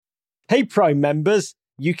Hey, Prime members,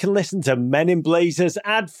 you can listen to Men in Blazers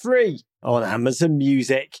ad-free on Amazon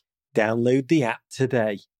Music. Download the app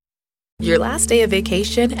today. Your last day of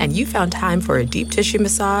vacation and you found time for a deep tissue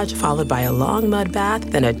massage followed by a long mud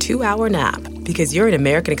bath, then a 2-hour nap. Because you're an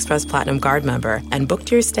American Express Platinum Card member and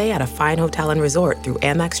booked your stay at a fine hotel and resort through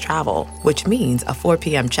Amex Travel, which means a 4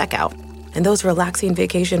 p.m. checkout. And those relaxing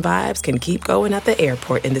vacation vibes can keep going at the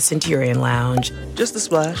airport in the Centurion Lounge. Just a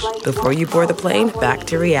splash. Before you board the plane, back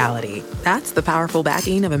to reality. That's the powerful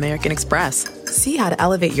backing of American Express. See how to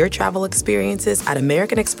elevate your travel experiences at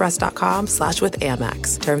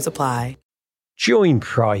americanexpress.com/withAmex. Terms apply. Join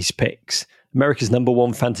Prize Picks, America's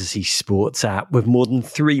 #1 fantasy sports app with more than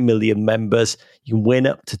 3 million members. You can win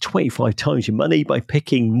up to 25 times your money by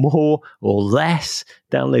picking more or less.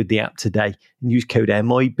 Download the app today and use code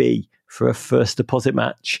MIB for a first deposit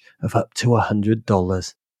match of up to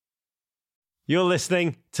 $100. You're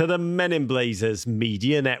listening to the Men in Blazers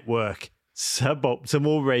Media Network,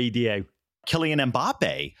 Suboptimal Radio. Kylian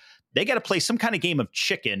Mbappe, they got to play some kind of game of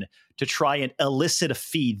chicken to try and elicit a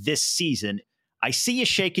fee this season. I see you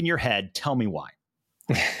shaking your head. Tell me why.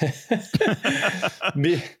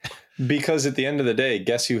 Because at the end of the day,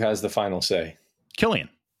 guess who has the final say? Kylian.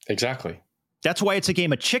 Exactly. That's why it's a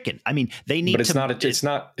game of chicken. I mean, they need but it's to. Not, it's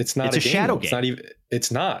not it's a shadow game. It's not even.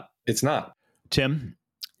 It's not. Tim,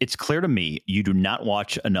 it's clear to me you do not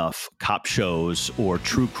watch enough cop shows or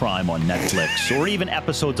true crime on Netflix or even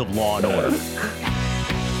episodes of Law and Order.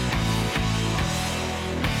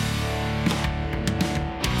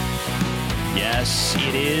 Yes,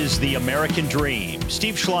 it is the American dream.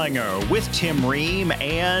 Steve Schlanger with Tim Ream,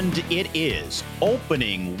 and it is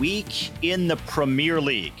opening week in the Premier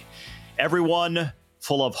League. Everyone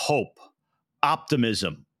full of hope,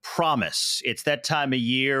 optimism, promise. It's that time of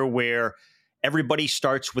year where everybody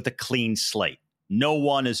starts with a clean slate. No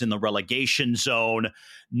one is in the relegation zone.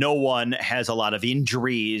 No one has a lot of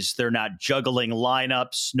injuries. They're not juggling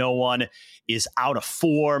lineups. No one is out of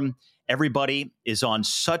form. Everybody is on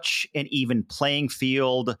such an even playing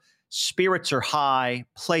field. Spirits are high.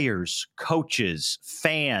 Players, coaches,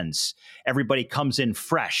 fans. Everybody comes in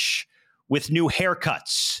fresh with new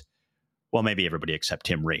haircuts. Well, maybe everybody except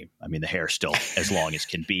Tim Ream. I mean, the hair's still as long as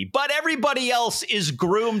can be. But everybody else is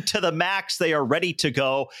groomed to the max. They are ready to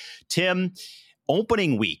go. Tim,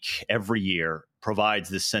 opening week every year provides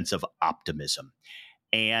this sense of optimism.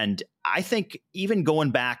 And I think even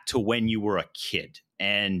going back to when you were a kid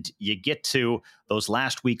and you get to those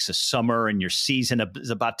last weeks of summer and your season is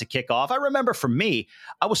about to kick off. I remember for me,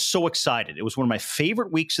 I was so excited. It was one of my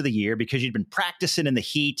favorite weeks of the year because you'd been practicing in the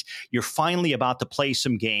heat. You're finally about to play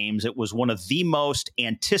some games. It was one of the most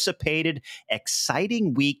anticipated,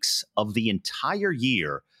 exciting weeks of the entire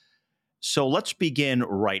year. So let's begin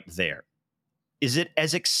right there. Is it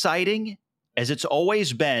as exciting as it's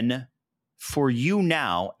always been for you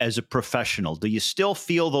now as a professional? Do you still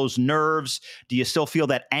feel those nerves? Do you still feel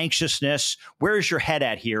that anxiousness? Where is your head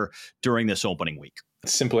at here during this opening week? The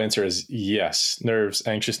simple answer is yes. Nerves,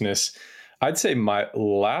 anxiousness. I'd say my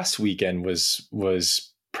last weekend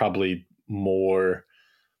was probably more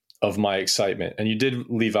of my excitement. And you did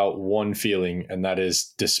leave out one feeling, and that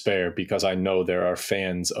is despair, because I know there are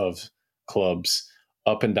fans of clubs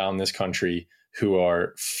up and down this country who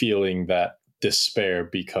are feeling that despair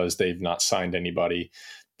because they've not signed anybody.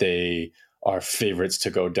 They are favorites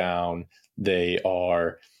to go down. They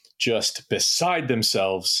are just beside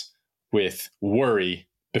themselves with worry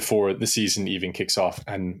before the season even kicks off.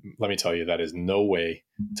 And let me tell you, that is no way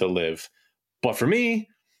to live. But for me,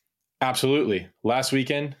 absolutely. Last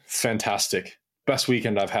weekend, fantastic. Best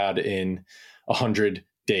weekend I've had in 100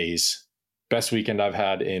 days. Best weekend I've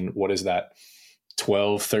had in, what is that,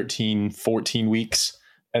 12, 13, 14 weeks.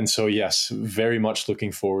 And so, yes, very much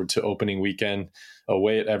looking forward to opening weekend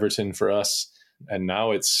away at Everton for us. And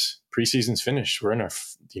now it's preseason's finished. We're in our,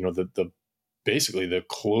 the basically the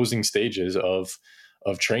closing stages of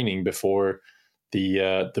training before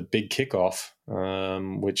the big kickoff,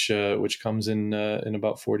 which comes in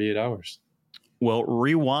about 48 hours. Well,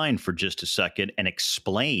 rewind for just a second and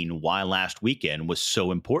explain why last weekend was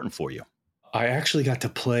so important for you. I actually got to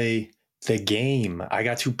play the game. I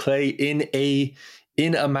got to play in a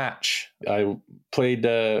match. I played,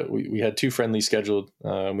 we had two friendlies scheduled.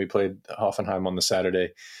 We played Hoffenheim on the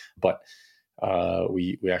Saturday, but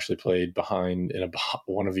we actually played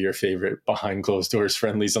one of your favorite behind closed doors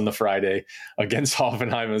friendlies on the Friday against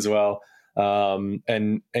Hoffenheim as well.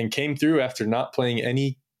 And came through after not playing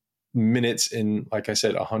any minutes in, like I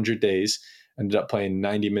said, 100 days. Ended up playing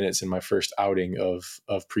 90 minutes in my first outing of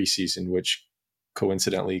preseason, which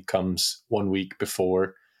coincidentally comes 1 week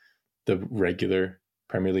before the regular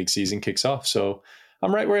Premier League season kicks off. So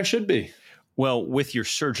I'm right where I should be. Well, with your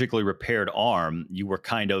surgically repaired arm, you were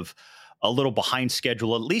kind of a little behind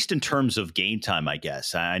schedule, at least in terms of game time, I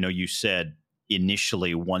guess. I know you said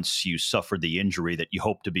initially, once you suffered the injury, that you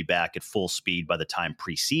hoped to be back at full speed by the time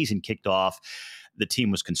preseason kicked off. The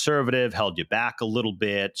team was conservative, held you back a little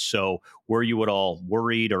bit. So were you at all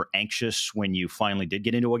worried or anxious when you finally did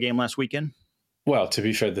get into a game last weekend? Well, to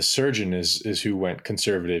be fair, the surgeon is who went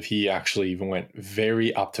conservative. He actually even went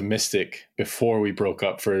very optimistic before we broke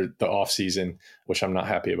up for the off season, which I'm not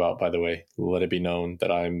happy about, by the way. Let it be known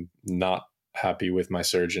that I'm not happy with my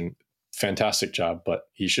surgeon. Fantastic job, but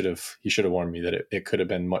he should have warned me that it could have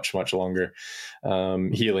been much longer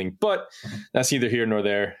healing. But that's neither here nor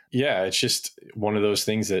there. Yeah, it's just one of those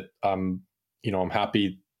things that I'm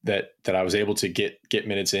happy that I was able to get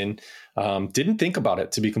minutes in. Didn't think about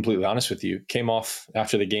it, to be completely honest with you. Came off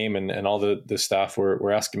after the game and all the staff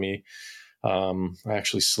were asking me. I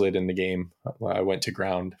actually slid in the game. I went to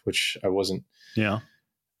ground, which I wasn't. Yeah.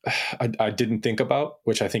 I didn't think about,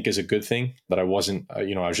 which I think is a good thing, that I wasn't, I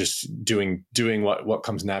was just doing what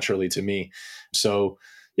comes naturally to me. So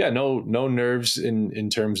yeah, no nerves in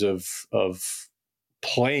terms of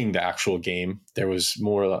playing the actual game. There was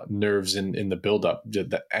more nerves in the buildup,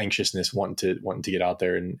 the anxiousness, wanting to get out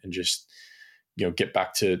there and just, get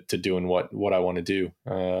back to doing what I want to do.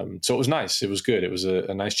 So it was nice. It was good. It was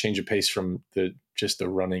a nice change of pace from the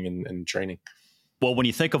running and training. Well, when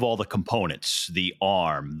you think of all the components, the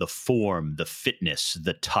arm, the form, the fitness,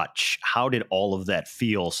 the touch, how did all of that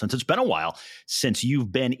feel, since it's been a while since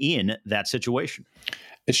you've been in that situation?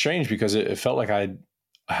 It's strange because it felt like I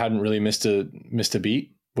hadn't really missed a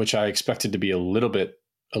beat, which I expected to be a little bit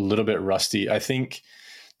rusty. I think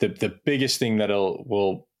the biggest thing that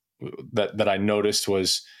I noticed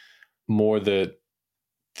was more the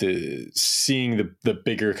seeing the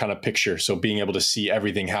bigger kind of picture. So being able to see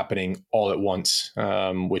everything happening all at once,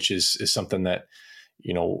 which is something that,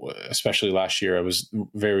 especially last year, I was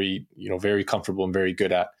very comfortable and very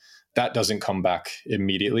good at. That doesn't come back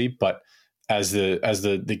immediately, but as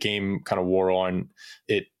the game kind of wore on,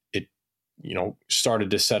 it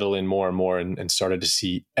started to settle in more and more and started to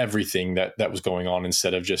see everything that was going on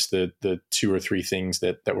instead of just the two or three things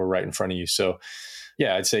that were right in front of you. So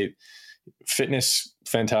yeah, I'd say fitness,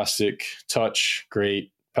 fantastic. Touch,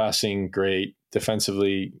 great. Passing, great.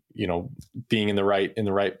 Defensively, being in the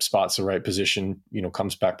right spots, the right position,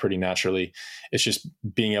 comes back pretty naturally. It's just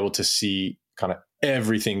being able to see kind of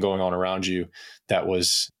everything going on around you. That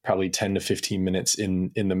was probably 10 to 15 minutes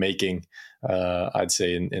in the making, I'd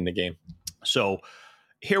say, in the game. So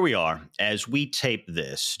here we are as we tape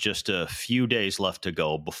this, just a few days left to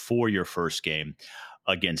go before your first game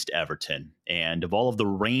against Everton. And of all of the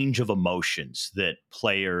range of emotions that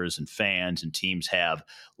players and fans and teams have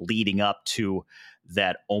leading up to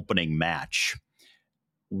that opening match,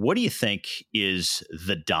 what do you think is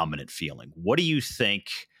the dominant feeling? What do you think,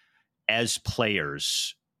 as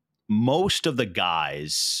players, most of the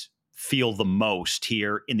guys feel the most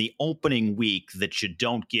here in the opening week that you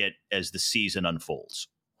don't get as the season unfolds?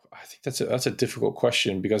 I think that's a difficult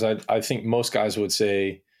question, because I think most guys would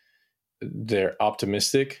say they're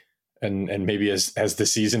optimistic, and maybe as the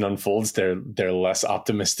season unfolds, they're less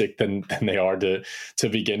optimistic than they are to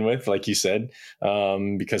begin with, like you said,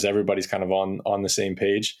 because everybody's kind of on the same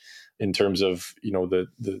page in terms of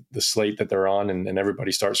the slate that they're on, and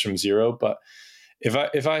everybody starts from zero. But if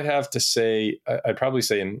I have to say, I'd probably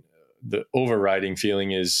say the overriding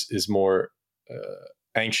feeling is more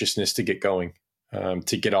anxiousness to get going,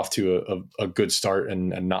 to get off to a good start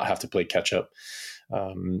and not have to play catch up.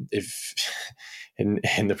 If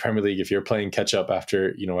in the Premier League, if you're playing catch up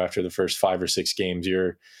after the first 5 or 6 games,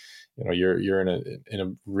 you're in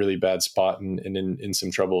a really bad spot and in some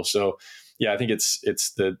trouble. So yeah, I think it's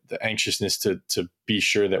the anxiousness to be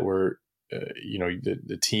sure that we're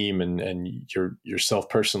the team and yourself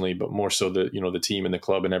personally, but more so the team and the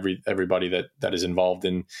club and everybody that is involved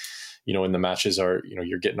in in the matches are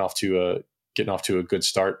you're getting off to a good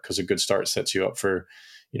start, because a good start sets you up for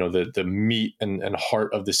the meat and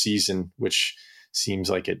heart of the season, which seems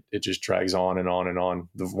like it just drags on and on and on.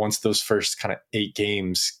 Once those first kind of 8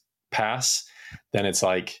 games pass, then it's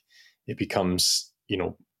like it becomes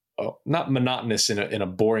not monotonous in a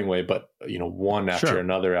boring way, but one after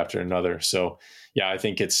another. So yeah, I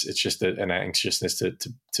think it's just an anxiousness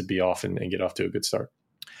to be off and get off to a good start.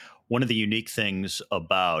 One of the unique things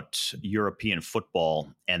about European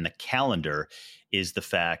football and the calendar is the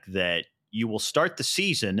fact that you will start the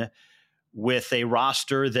season with a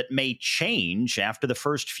roster that may change after the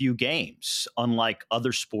first few games. Unlike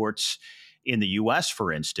other sports, in the U.S.,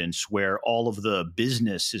 for instance, where all of the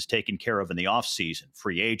business is taken care of in the offseason.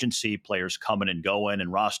 Free agency, players coming and going,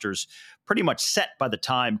 and rosters pretty much set by the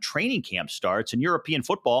time training camp starts. In European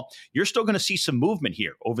football, you're still going to see some movement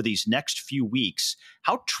here over these next few weeks.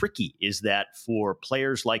 How tricky is that for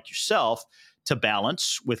players like yourself to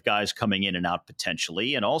balance with guys coming in and out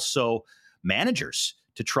potentially, and also managers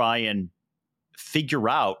to try and figure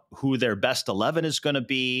out who their best 11 is going to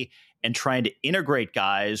be and trying to integrate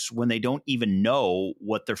guys when they don't even know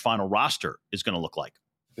what their final roster is going to look like?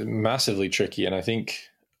 Massively tricky. And I think,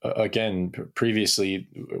 again, previously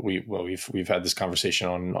we've had this conversation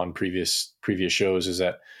on previous shows, is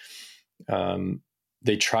that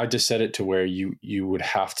they tried to set it to where you would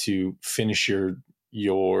have to finish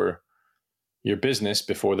your business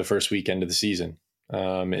before the first weekend of the season,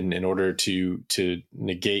 in order to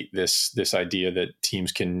negate this idea that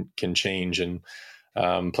teams can change and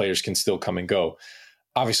players can still come and go.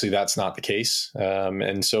 Obviously, that's not the case,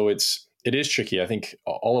 and so it is tricky. I think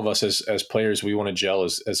all of us as players, we want to gel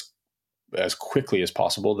as quickly as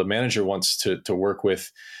possible. The manager wants to work with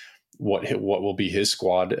what will be his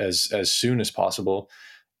squad as soon as possible,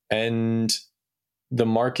 and the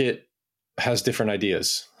market has different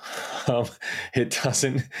ideas.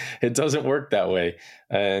 It doesn't work that way,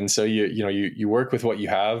 and so you work with what you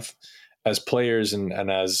have as players,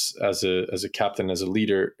 and as a captain, as a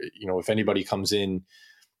leader. If anybody comes in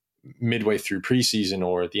midway through preseason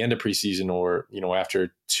or at the end of preseason, or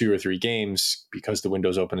after 2 or 3 games, because the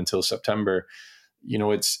window's open until September,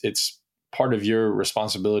 it's part of your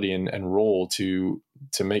responsibility and role to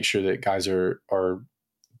make sure that guys are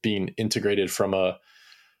being integrated from a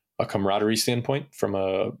camaraderie standpoint, from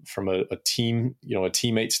a team, a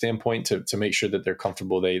teammate standpoint, to make sure that they're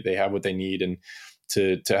comfortable, they have what they need, and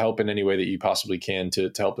to help in any way that you possibly can to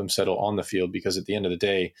help them settle on the field. Because at the end of the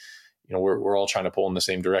day, we're all trying to pull in the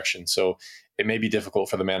same direction. So it may be difficult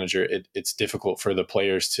for the manager. It's difficult for the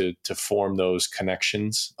players to form those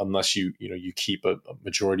connections unless you keep a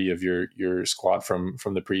majority of your squad from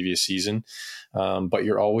the previous season. But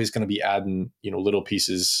you're always going to be adding little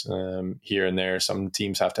pieces here and there. Some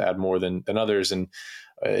teams have to add more than others, and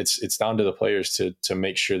it's down to the players to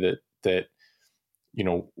make sure that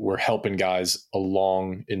we're helping guys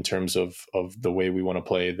along in terms of the way we want to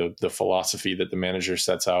play, the philosophy that the manager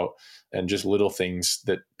sets out, and just little things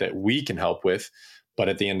that we can help with. But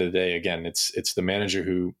at the end of the day, again, it's the manager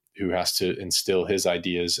who has to instill his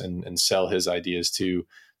ideas and sell his ideas to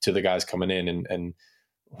the guys coming in. And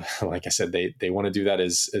like I said, they want to do that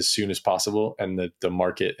as soon as possible. And the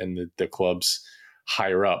market and the clubs,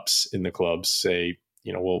 higher ups in the clubs, say,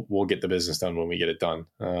 we'll get the business done when we get it done.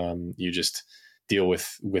 You just deal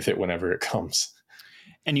with it whenever it comes.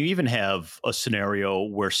 And you even have a scenario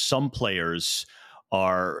where some players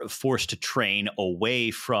are forced to train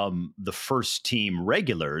away from the first team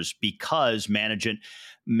regulars because management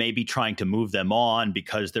may be trying to move them on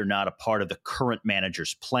because they're not a part of the current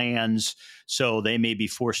manager's plans. So they may be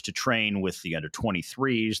forced to train with the under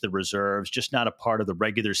 23s, the reserves, just not a part of the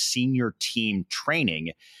regular senior team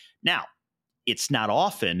training. Now, it's not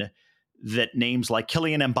often that names like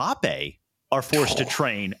Kylian Mbappe are forced to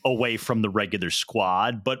train away from the regular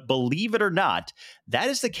squad. But believe it or not, that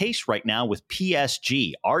is the case right now with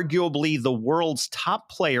PSG. Arguably the world's top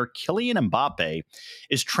player, Kylian Mbappe,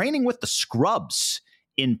 is training with the scrubs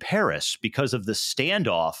in Paris because of the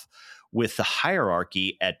standoff with the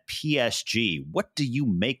hierarchy at PSG. What do you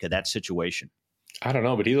make of that situation? I don't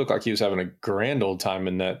know, but he looked like he was having a grand old time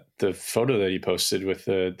in the photo that he posted with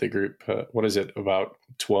the group. What is it, about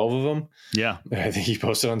 12 of them? Yeah. I think he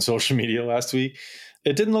posted on social media last week.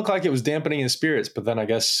 It didn't look like it was dampening his spirits, but then I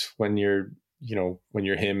guess when you're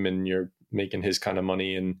him and you're making his kind of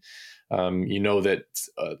money, and that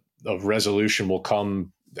a resolution will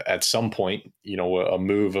come at some point, a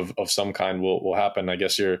move of some kind will happen. I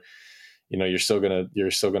guess you're still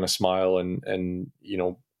gonna smile and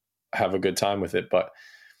have a good time with it. But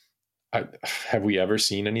have we ever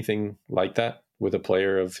seen anything like that with a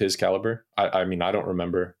player of his caliber? I mean, I don't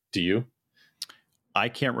remember. Do you? I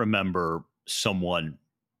can't remember someone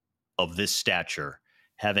of this stature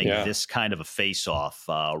having this kind of a face-off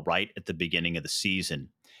right at the beginning of the season.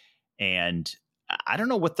 And I don't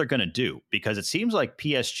know what they're going to do, because it seems like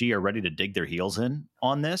PSG are ready to dig their heels in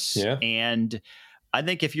on this. Yeah. And I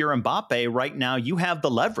think if you're Mbappe right now, you have the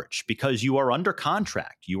leverage because you are under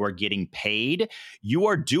contract. You are getting paid. You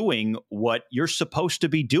are doing what you're supposed to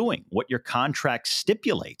be doing, what your contract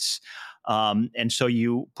stipulates. And so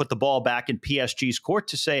you put the ball back in PSG's court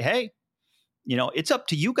to say, hey, it's up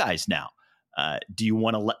to you guys now. Do you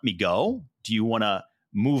want to let me go? Do you want to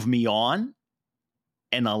move me on?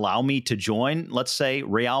 and allow me to join, let's say,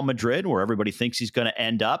 Real Madrid, where everybody thinks he's going to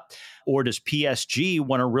end up? Or does PSG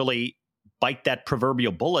want to really bite that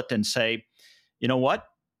proverbial bullet and say, you know what?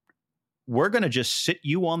 We're going to just sit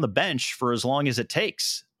you on the bench for as long as it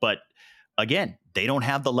takes. But again, they don't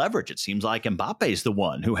have the leverage. It seems like Mbappe is the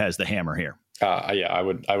one who has the hammer here. Yeah, I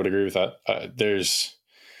would agree with that.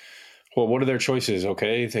 What are their choices?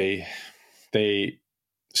 Okay, they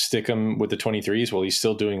stick him with the 23s. Well, he's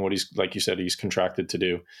still doing what he's, like you said, he's contracted to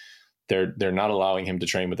do. They're not allowing him to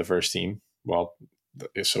train with the first team. Well,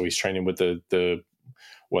 so he's training with the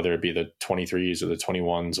whether it be the 23s or the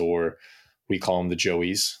 21s, or we call them the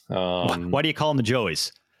Joeys. Why do you call them the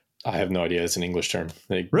Joeys? I have no idea. It's an English term.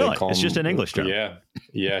 Really? It's just an English term. Yeah.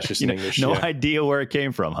 It's just an English. No idea where it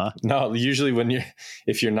came from, huh? No, usually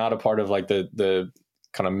if you're not a part of like the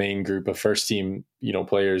kind of main group of first team,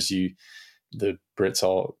 players, the Brits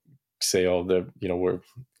all say, we're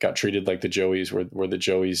got treated like the Joeys. We're the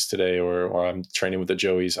Joeys today, or I'm training with the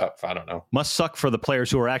Joeys. I don't know. Must suck for the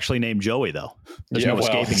players who are actually named Joey, though. There's no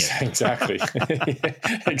escaping it. Exactly.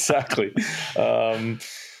 Exactly.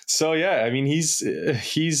 So yeah, I mean,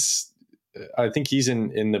 I think he's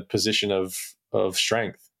in the position of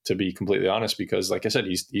strength, to be completely honest, because like I said,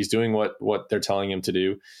 he's doing what they're telling him to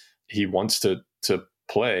do. He wants to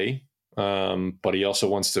play, but he also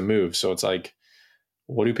wants to move. So it's like,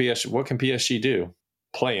 what can PSG do?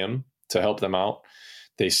 Play him to help them out.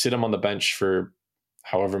 They sit him on the bench for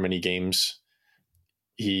however many games.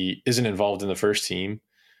 He isn't involved in the first team.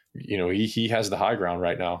 He has the high ground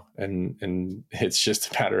right now, and it's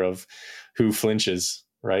just a matter of who flinches,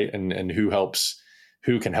 right? And who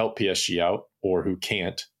can help PSG out, or who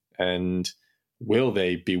can't. And will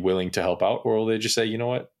they be willing to help out, or will they just say, you know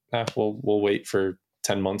what, we'll wait for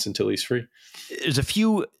 10 months until he's free? There's a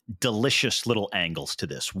few delicious little angles to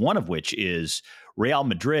this, one of which is Real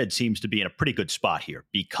Madrid seems to be in a pretty good spot here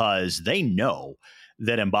because they know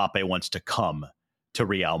that Mbappe wants to come to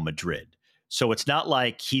Real Madrid. So it's not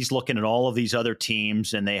like he's looking at all of these other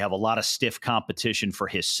teams and they have a lot of stiff competition for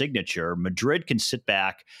his signature. Madrid can sit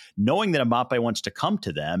back knowing that Mbappe wants to come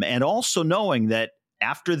to them, and also knowing that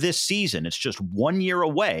after this season, it's just 1 year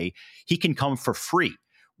away, he can come for free,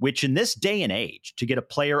 which in this day and age, to get a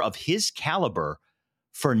player of his caliber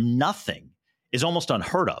for nothing is almost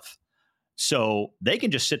unheard of. So they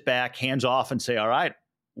can just sit back, hands off, and say, all right,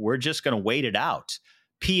 we're just going to wait it out.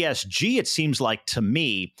 PSG, it seems like to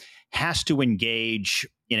me, has to engage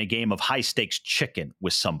in a game of high-stakes chicken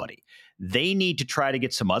with somebody. They need to try to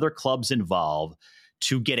get some other clubs involved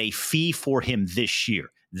to get a fee for him this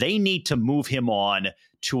year. They need to move him on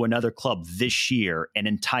to another club this year and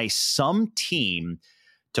entice some team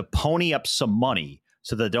to pony up some money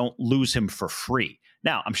so they don't lose him for free.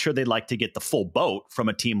 Now, I'm sure they'd like to get the full boat from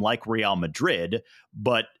a team like Real Madrid,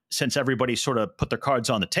 but since everybody sort of put their cards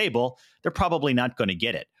on the table, they're probably not going to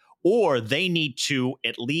get it. Or they need to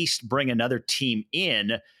at least bring another team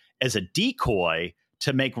in as a decoy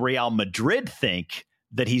to make Real Madrid think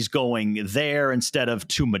that he's going there instead of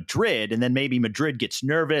to Madrid. And then maybe Madrid gets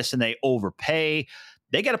nervous and they overpay.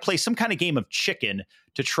 They got to play some kind of game of chicken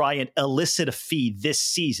to try and elicit a fee this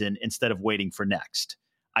season instead of waiting for next.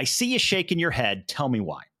 I see you shaking your head. Tell me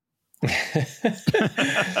why.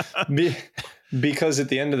 Because at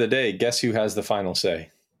the end of the day, guess who has the final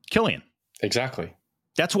say? Kylian. Exactly.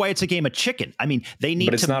 That's why it's a game of chicken. I mean, they need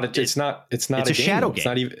but it's not a game. Shadow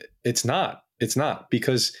game. It's not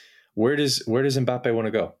because where does Mbappe want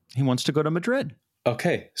to go? He wants to go to Madrid.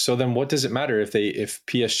 Okay. So then what does it matter if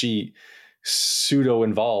PSG pseudo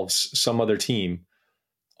involves some other team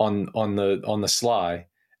on the sly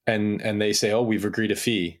and they say, oh, we've agreed a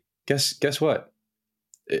fee. Guess what?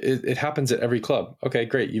 It happens at every club. Okay,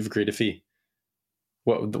 great. You've agreed a fee.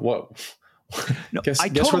 What? No,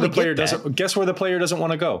 guess where the player doesn't. Guess where the player doesn't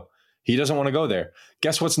want to go. He doesn't want to go there.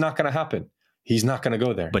 Guess what's not going to happen? He's not going to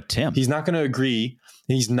go there. But Tim, he's not going to agree.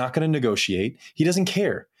 He's not going to negotiate. He doesn't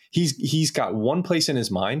care. He's got one place in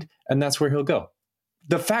his mind, and that's where he'll go.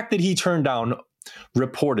 The fact that he turned down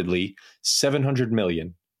reportedly $700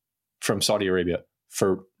 million from Saudi Arabia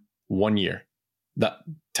for 1 year, that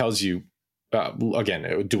tells you.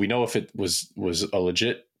 Again, do we know if it was a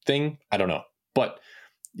legit thing? I don't know, but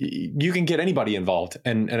you can get anybody involved,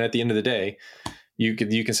 and at the end of the day, you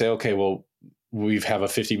can say, okay, well, we have a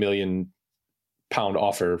 £50 million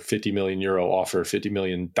offer, €50 million offer, $50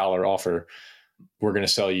 million offer. We're going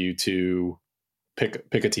to sell you to pick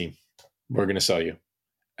a team. We're going to sell you,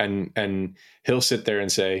 and he'll sit there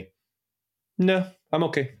and say, no, I'm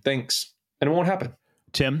okay, thanks, and it won't happen.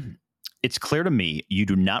 Tim, It's clear to me you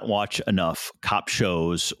do not watch enough cop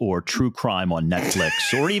shows or true crime on Netflix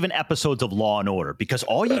or even episodes of Law and Order, because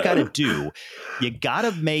all you got to do, you got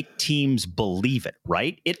to make teams believe it,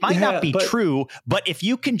 right? It might not be true, but if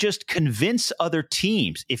you can just convince other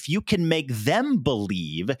teams, if you can make them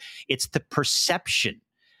believe, it's the perception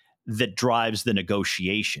that drives the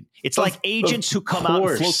negotiation. It's like agents who come out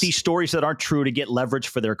and float these stories that aren't true to get leverage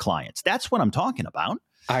for their clients. That's what I'm talking about.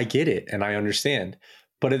 I get it, and I understand.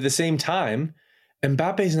 But at the same time,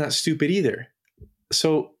 Mbappe's not stupid either.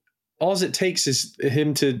 So all it takes is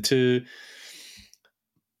him to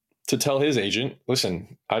tell his agent,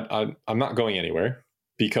 listen, I'm not going anywhere,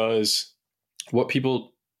 because what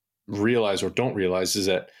people realize or don't realize is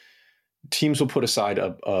that teams will put aside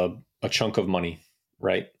a chunk of money,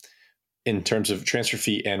 right, in terms of transfer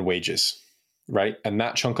fee and wages, right? And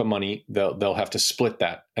that chunk of money, they'll have to split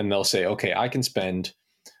that, and they'll say, okay, I can spend,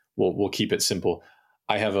 we'll keep it simple,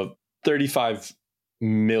 I have a 35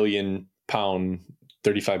 million pound,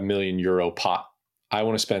 35 million euro pot. I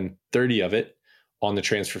want to spend 30 of it on the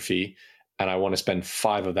transfer fee, and I want to spend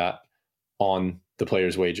 5 of that on the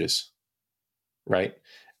player's wages. Right.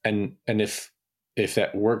 And if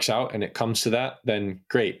that works out and it comes to that, then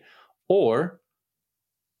great. Or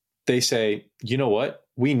they say, you know what?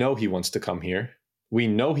 We know he wants to come here. We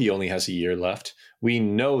know he only has a year left. We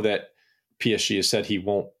know that PSG has said he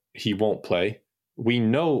won't play. We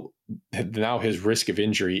know that now his risk of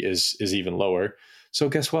injury is even lower. So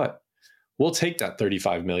guess what? We'll take that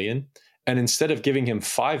 35 million. And instead of giving him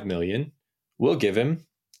 5 million, we'll give him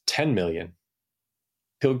 10 million.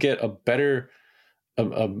 He'll get a better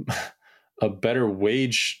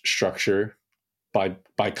wage structure by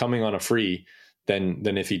coming on a free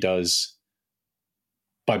than if he does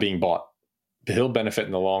by being bought. He'll benefit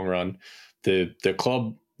in the long run. The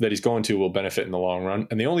club that he's going to will benefit in the long run.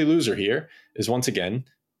 And the only loser here is, once again,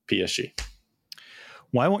 PSG.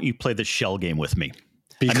 Why won't you play the shell game with me?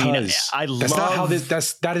 Because I love that's not how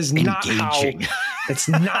that is not how it's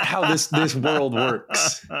not how this world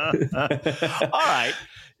works. All right,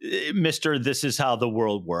 Mr. This is how the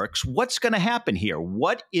world works. What's going to happen here?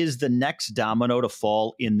 What is the next domino to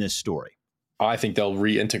fall in this story? I think they'll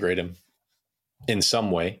reintegrate him in some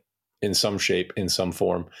way, in some shape, in some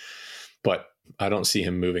form. But I don't see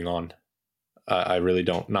him moving on. I really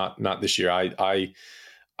don't. Not this year.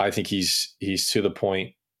 I think he's to the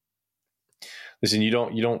point. Listen, you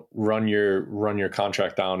don't run your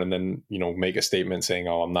contract down and then make a statement saying,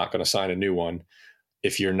 "Oh, I'm not going to sign a new one,"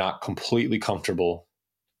 if you're not completely comfortable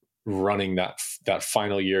running that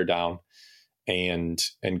final year down and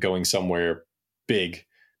going somewhere big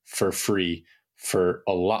for free for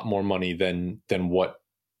a lot more money than what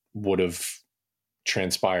would have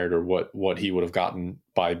transpired or what he would have gotten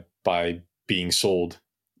by being sold,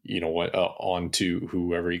 on to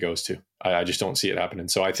whoever he goes to. I just don't see it happening.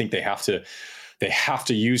 So I think they have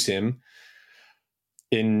to use him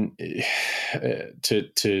in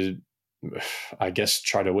to I guess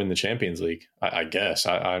try to win the Champions League. I guess.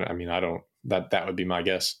 I mean, I don't. That would be my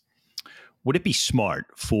guess. Would it be smart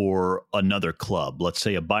for another club, let's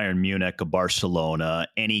say a Bayern Munich, a Barcelona,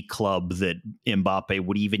 any club that Mbappe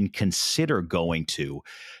would even consider going to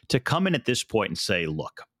come in at this point and say,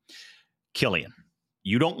 look, Kylian,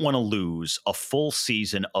 you don't want to lose a full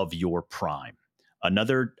season of your prime,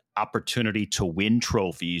 another opportunity to win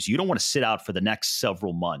trophies. You don't want to sit out for the next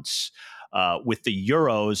several months with the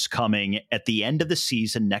Euros coming at the end of the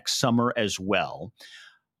season next summer as well.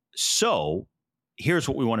 So here's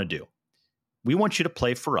what we want to do. We want you to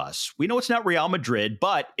play for us. We know it's not Real Madrid,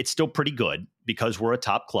 but it's still pretty good because we're a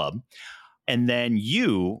top club. And then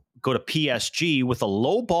you go to PSG with a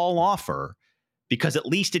low ball offer because at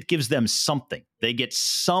least it gives them something. They get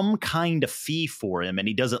some kind of fee for him and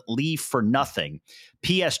he doesn't leave for nothing.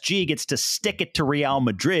 PSG gets to stick it to Real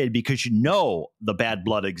Madrid because the bad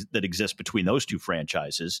blood that exists between those two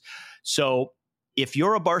franchises. So if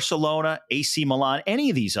you're a Barcelona, AC Milan, any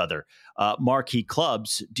of these other marquee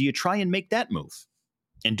clubs, do you try and make that move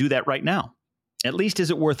and do that right now? At least, is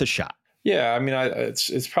it worth a shot? Yeah, I mean,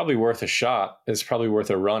 it's probably worth a shot. It's probably worth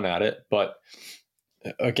a run at it. But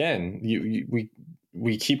again,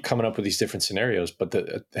 we keep coming up with these different scenarios. But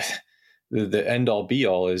the end all be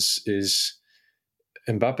all is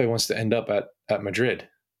Mbappe wants to end up at Madrid.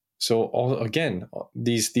 So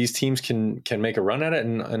these teams can make a run at it,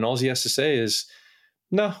 and all he has to say is,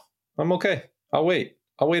 no, I'm okay. I'll wait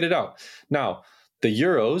it out. Now, the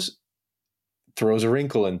Euros throws a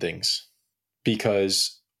wrinkle in things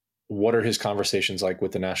because what are his conversations like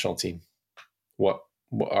with the national team? What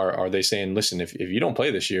are they saying? Listen, if you don't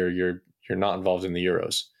play this year, you're not involved in the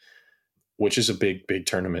Euros, which is a big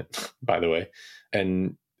tournament, by the way.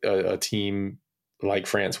 And a team like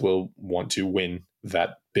France will want to win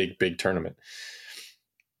that big tournament.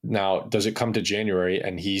 Now, does it come to January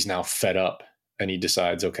and he's now fed up and he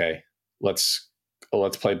decides, okay, let's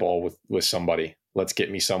play ball with somebody. Let's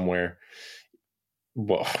get me somewhere.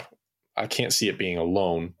 Well, I can't see it being a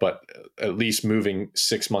loan, but at least moving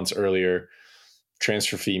 6 months earlier,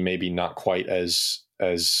 transfer fee maybe not quite as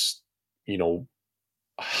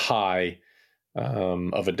high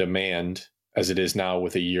of a demand as it is now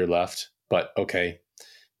with a year left. But okay,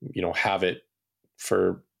 have it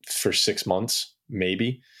for 6 months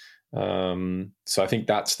maybe. So I think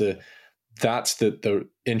that's the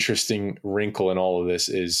interesting wrinkle in all of this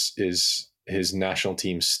is his national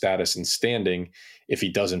team status and standing if he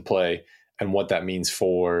doesn't play, and what that means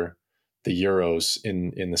for the Euros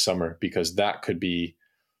in the summer, because that could be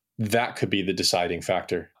the deciding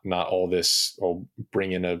factor. Not all this,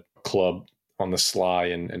 bring in a club on the sly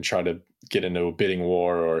and try to get into a bidding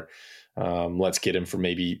war, or let's get him for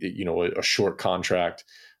maybe a short contract.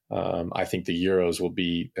 I think the Euros will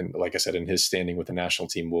be, and like I said, in his standing with the national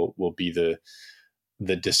team will be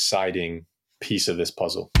the deciding piece of this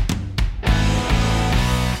puzzle.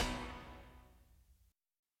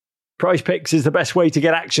 Prize Picks is the best way to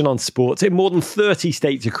get action on sports in more than 30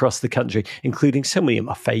 states across the country, including so many of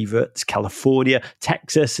my favourites: California,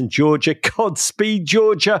 Texas, and Georgia. Godspeed,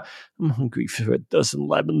 Georgia. I'm hungry for a dozen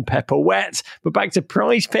lemon pepper wet. But back to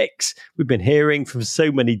Prize Picks. We've been hearing from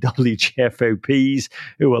so many WGFOPs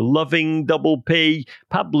who are loving Double P,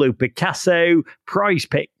 Pablo Picasso. Prize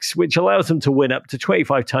Picks, which allows them to win up to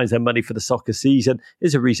 25 times their money for the soccer season,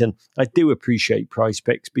 is a reason I do appreciate Prize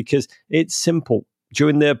Picks, because it's simple.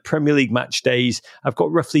 During the Premier League match days, I've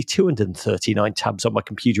got roughly 239 tabs on my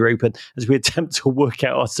computer open as we attempt to work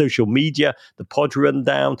out our social media, the pod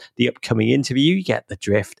rundown, the upcoming interview. You get the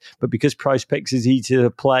drift. But because Prize Picks is easy to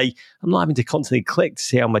play, I'm not having to constantly click to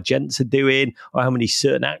see how my gents are doing or how many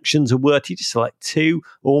certain actions are worth. You just select 2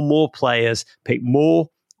 or more players, pick more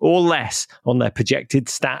or less on their projected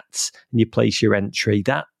stats, and you place your entry.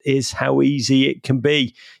 That is how easy it can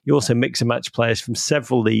be. You also mix and match players from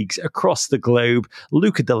several leagues across the globe.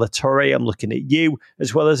 Luca de la Torre, I'm looking at you,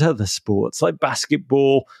 as well as other sports like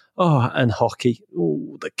basketball, and hockey.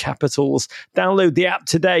 Oh, the Capitals. Download the app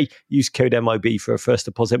today. Use code MIB for a first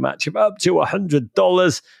deposit match of up to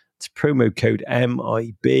 $100. It's promo code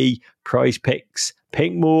MIB. Prize Picks.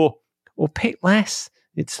 Pick more or pick less.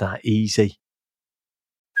 It's that easy.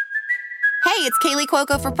 Hey, it's Kaylee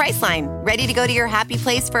Cuoco for Priceline. Ready to go to your happy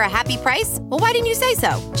place for a happy price? Well, why didn't you say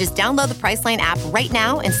so? Just download the Priceline app right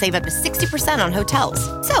now and save up to 60% on hotels.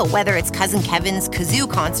 So whether it's Cousin Kevin's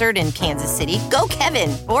Kazoo Concert in Kansas City, go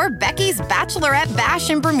Kevin, or Becky's Bachelorette Bash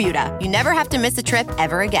in Bermuda, you never have to miss a trip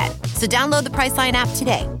ever again. So download the Priceline app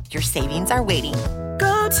today. Your savings are waiting.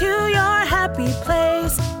 Go to your happy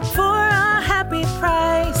place for a happy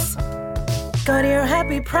price. Go to your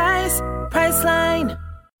happy price, Priceline.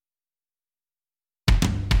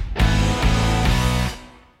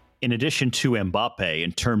 In addition to Mbappe,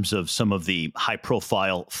 in terms of some of the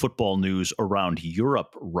high-profile football news around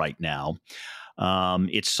Europe right now,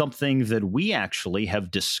 it's something that we actually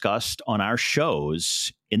have discussed on our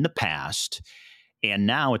shows in the past, and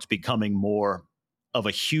now it's becoming more of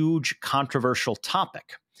a huge controversial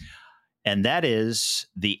topic, and that is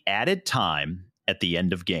the added time at the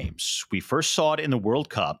end of games. We first saw it in the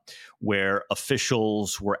World Cup, where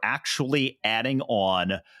officials were actually adding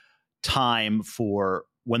on time for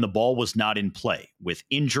when the ball was not in play, with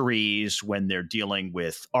injuries, when they're dealing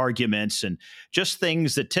with arguments and just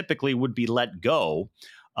things that typically would be let go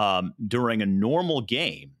during a normal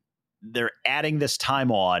game. They're adding this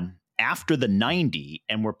time on after the 90,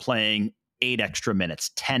 and we're playing 8 extra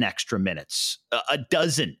minutes, 10 extra minutes, a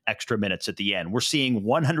dozen extra minutes at the end. We're seeing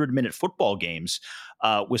 100-minute football games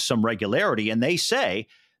with some regularity, and they say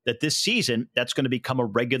that this season that's going to become a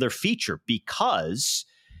regular feature because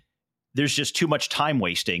there's just too much time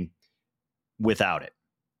wasting without it.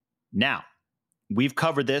 Now, we've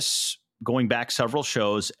covered this going back several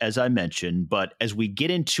shows, as I mentioned, but as we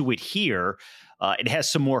get into it here, it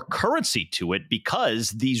has some more currency to it because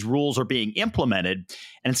these rules are being implemented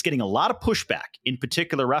and it's getting a lot of pushback. In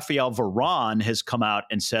particular, Raphael Varane has come out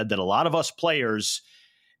and said that a lot of us players,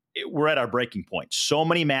 we're at our breaking point. So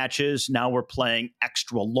many matches. Now we're playing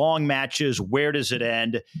extra long matches. Where does it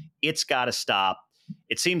end? It's got to stop.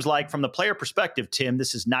 It seems like from the player perspective, Tim,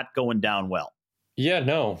 this is not going down well. Yeah,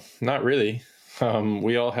 no, not really.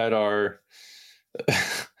 We all had our,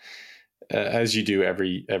 as you do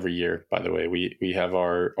every year, by the way, we have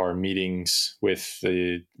our meetings with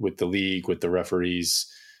the league, with the referees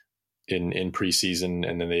in preseason.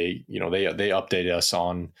 And then they update us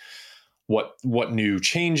on what new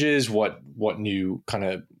changes, what new kind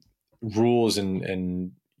of rules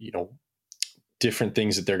and different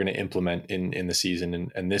things that they're going to implement in the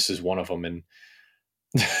season, and this is one of them. And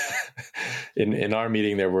in our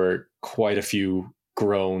meeting, there were quite a few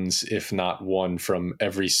groans, if not one, from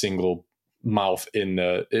every single mouth in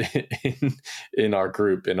our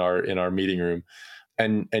group, in our meeting room.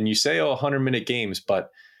 And you say, 100-minute games, but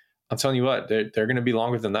I'm telling you what, they're going to be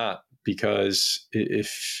longer than that, because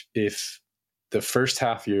if the first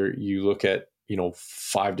half you look at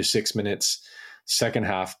 5 to 6 minutes, second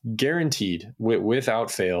half guaranteed without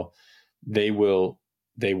fail, they will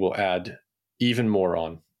add even more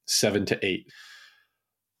on, 7 to 8.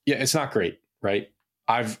 Yeah, it's not great, right?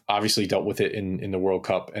 I've obviously dealt with it in the World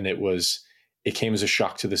Cup, and it came as a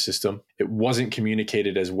shock to the system. It wasn't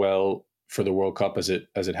communicated as well for the World Cup as it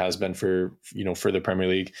has been for the Premier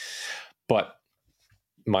League. But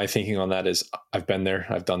my thinking on that is, I've been there,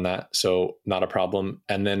 I've done that, so not a problem.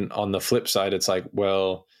 And then on the flip side, it's like,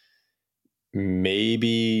 well,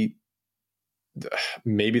 maybe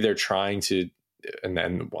they're trying to, and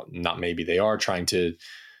then, well, not maybe, they are trying to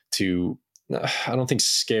I don't think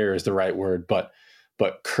scare is the right word, but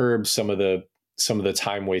curb some of the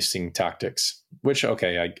time wasting tactics, which,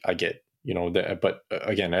 okay, I get, but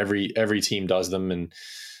again, every team does them, and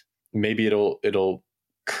maybe it'll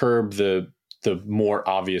curb the more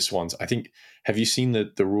obvious ones. I think, have you seen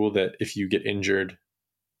the rule that if you get injured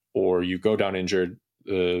or you go down injured,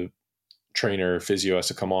 the trainer, physio has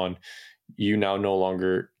to come on? You now no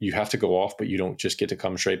longer, you have to go off, but you don't just get to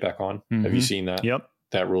come straight back on. Mm-hmm. Have you seen that? Yep.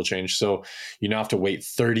 That rule change. So you now have to wait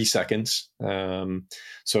 30 seconds. So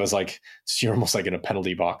it's like, you're almost like in a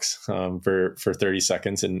penalty box for 30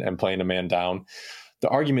 seconds and playing a man down. The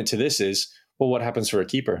argument to this is, well, what happens for a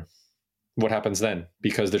keeper? What happens then?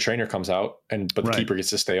 Because the trainer comes out but the keeper gets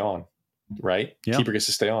to stay on, right? Yep. Keeper gets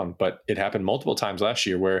to stay on. But it happened multiple times last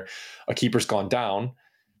year where a keeper's gone down.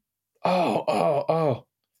 Oh.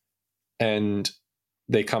 And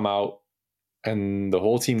they come out, and the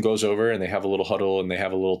whole team goes over, and they have a little huddle, and they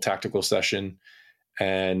have a little tactical session,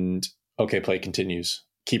 and okay, play continues.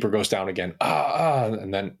 Keeper goes down again.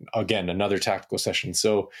 And then again, another tactical session.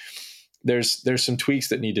 So there's some tweaks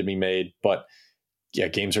that need to be made, but yeah,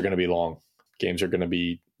 games are going to be long. Games are going to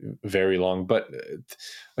be very long. But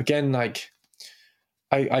again, like,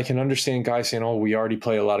 I can understand guys saying, "Oh, we already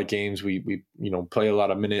play a lot of games. We play a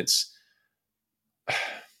lot of minutes."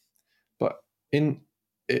 But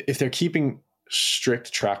if they're keeping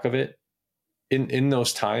strict track of it, in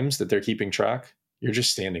those times that they're keeping track, you're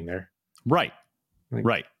just standing there. Right. Like,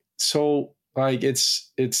 right. So like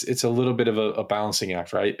it's a little bit of a balancing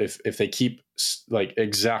act, right? If they keep like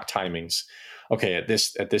exact timings, okay, at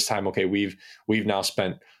this time, okay, we've now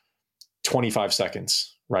spent 25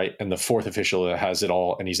 seconds, right? And the fourth official has it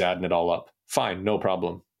all, and he's adding it all up. Fine, no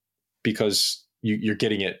problem, because you're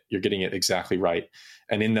getting it exactly right.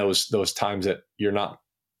 And in those times that you're not,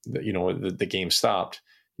 the game stopped,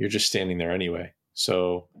 you're just standing there anyway.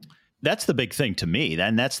 So that's the big thing to me.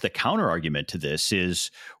 And that's the counter argument to this, is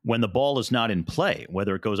when the ball is not in play,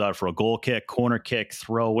 whether it goes out for a goal kick, corner kick,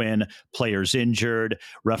 throw in, players injured,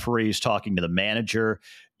 referees talking to the manager,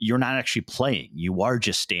 you're not actually playing. You are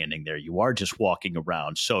just standing there. You are just walking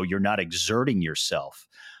around. So you're not exerting yourself.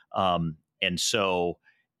 And so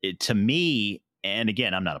to me, and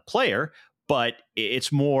again, I'm not a player, but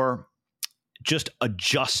it's more just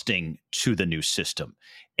adjusting to the new system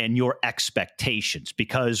and your expectations,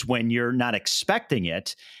 because when you're not expecting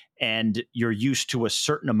it and you're used to a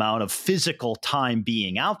certain amount of physical time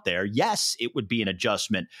being out there, yes, it would be an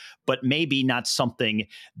adjustment, but maybe not something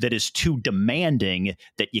that is too demanding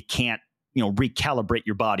that you can't, recalibrate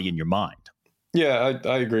your body and your mind. Yeah,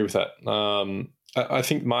 I agree with that. I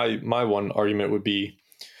think my one argument would be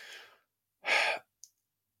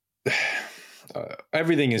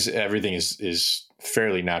everything is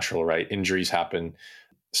fairly natural, right? Injuries happen,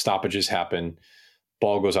 stoppages happen,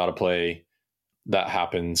 ball goes out of play, that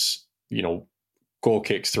happens, goal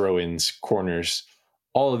kicks, throw-ins, corners,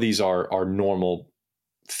 all of these are normal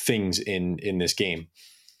things in this game.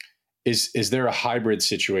 Is there a hybrid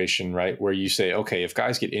situation, right, where you say, okay, if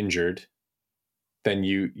guys get injured, then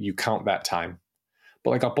you count that time,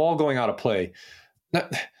 but like a ball going out of play,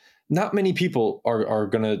 not many people are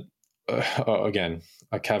gonna again,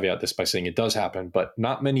 I caveat this by saying it does happen, but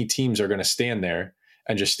not many teams are going to stand there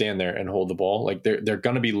and hold the ball. Like they're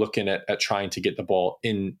going to be looking at trying to get the ball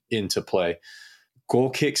into play. Goal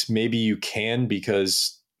kicks, maybe you can,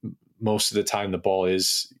 because most of the time the ball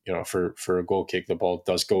is, for a goal kick, the ball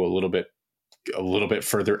does go a little bit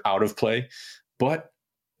further out of play. But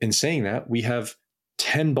in saying that, we have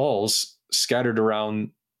 10 balls scattered around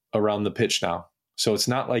around the pitch now. So it's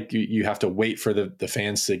not like you have to wait for the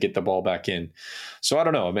fans to get the ball back in. So I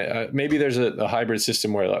don't know. Maybe there's a hybrid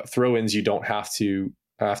system where throw-ins you don't have to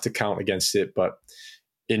count against it, but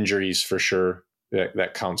injuries for sure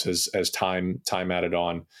that counts as time added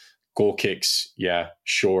on. Goal kicks, yeah,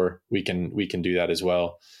 sure, we can do that as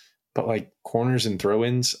well. But like corners and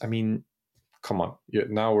throw-ins, I mean, come on.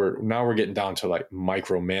 Now we're getting down to like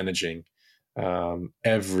micromanaging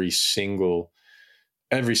every single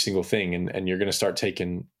thing, and you're going to start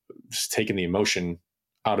taking the emotion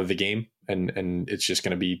out of the game, and it's just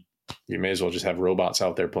going to be, you may as well just have robots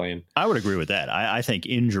out there playing. I would agree with that. I think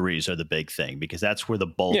injuries are the big thing, because that's where the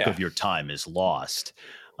bulk of your time is lost.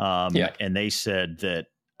 And they said that,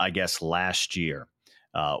 I guess last year,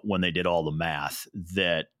 when they did all the math,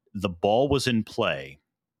 that the ball was in play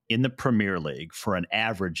in the Premier League for an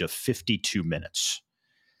average of 52 minutes.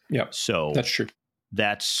 Yeah, so that's true.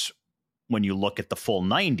 That's, when you look at the full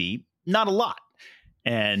 90, not a lot.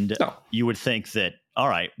 And you would think that, all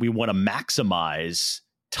right, we want to maximize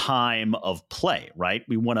time of play, right?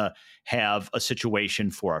 We want to have a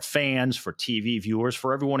situation for our fans, for TV viewers,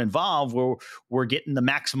 for everyone involved, where we're getting the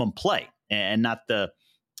maximum play and not the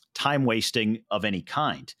time wasting of any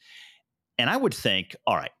kind. And I would think,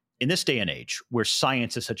 all right, in this day and age where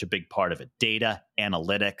science is such a big part of it, data,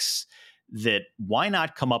 analytics, that why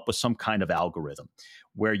not come up with some kind of algorithm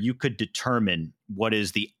where you could determine what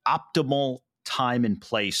is the optimal time and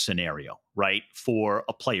place scenario, right? For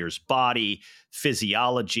a player's body,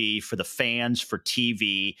 physiology, for the fans, for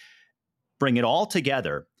TV, bring it all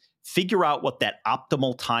together, figure out what that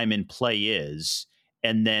optimal time and play is,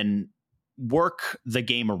 and then work the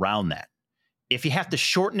game around that. If you have to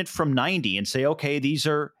shorten it from 90 and say, okay, these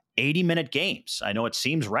are 80-minute games. I know it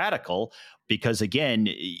seems radical because, again,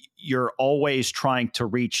 you're always trying to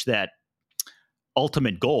reach that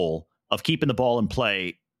ultimate goal of keeping the ball in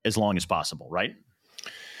play as long as possible, right?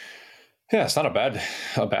 Yeah, it's not a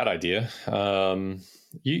bad idea.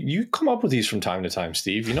 You come up with these from time to time,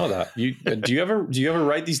 Steve. You know that. Do you ever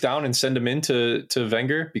write these down and send them in to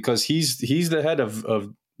Wenger, because he's the head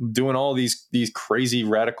of doing all these crazy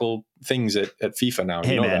radical things at FIFA now.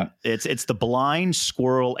 Hey, you know man, that. It's the blind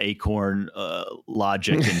squirrel acorn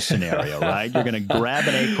logic and scenario, right? You're going to grab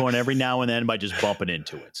an acorn every now and then by just bumping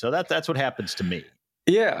into it. So that's what happens to me.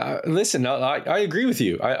 Yeah, listen, I agree with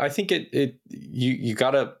you. I think you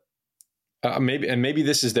gotta maybe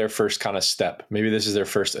this is their first kind of step. Maybe this is their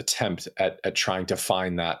first attempt at trying to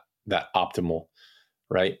find that optimal,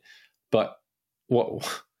 right? But what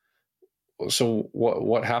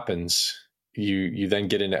happens? You then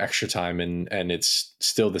get into extra time and it's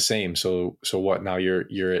still the same. So what? Now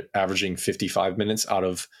you're averaging 55 minutes out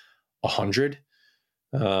of 100.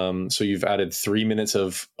 So you've added 3 minutes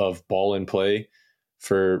of ball in play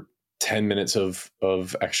for 10 minutes of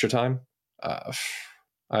extra time.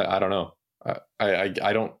 I don't know.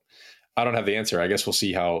 I don't have the answer. I guess we'll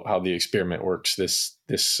see how the experiment works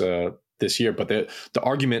this year. But the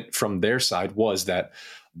argument from their side was that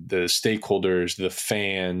the stakeholders, the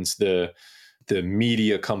fans, the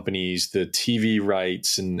media companies, the TV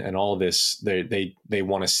rights, and all of this, they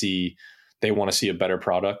want to see a better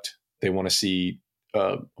product. They want to see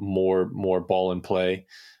more ball in play.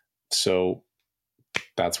 So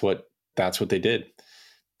that's what they did.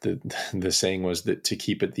 The saying was that to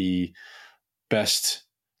keep it the best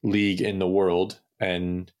league in the world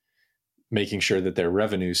and making sure that their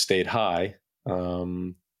revenues stayed high,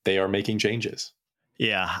 they are making changes.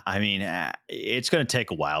 Yeah, I mean, it's going to take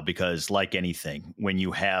a while because, like anything, when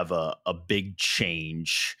you have a big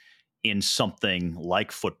change in something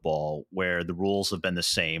like football where the rules have been the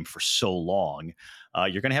same for so long,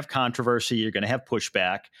 you're going to have controversy, you're going to have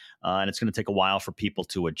pushback, and it's going to take a while for people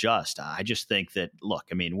to adjust. I just think that, look,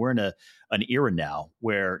 I mean, we're in an era now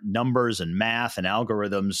where numbers and math and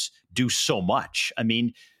algorithms do so much. I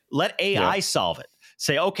mean, let AI solve it.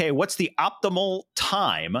 Say, okay, what's the optimal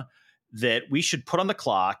time that we should put on the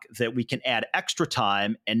clock that we can add extra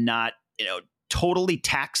time and not, totally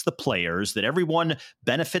tax the players, that everyone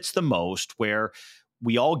benefits the most, where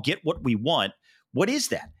we all get what we want. What is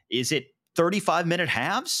that? Is it 35-minute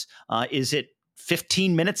halves? Is it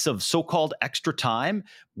 15 minutes of so-called extra time?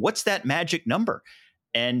 What's that magic number?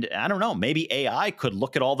 And I don't know, maybe AI could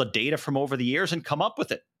look at all the data from over the years and come up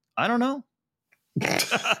with it. I don't know.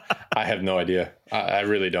 I have no idea. I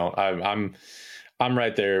really don't. I'm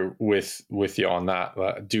right there with you on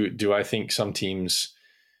that. Do I think some teams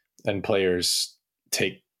and players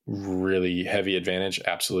take really heavy advantage?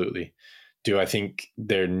 Absolutely. Do I think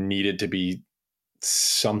there needed to be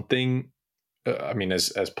something? I mean,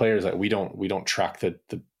 as players, like we don't track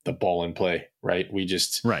the ball in play, right? We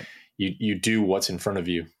just, you do what's in front of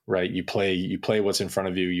you, right? You play what's in front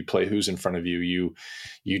of you. You play who's in front of you.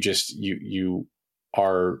 You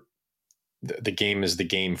are, the game is the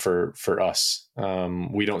game for us.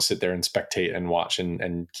 We don't sit there and spectate and watch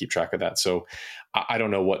and keep track of that. So I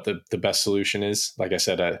don't know what the best solution is. Like I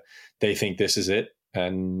said, they think this is it.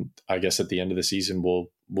 And I guess at the end of the season,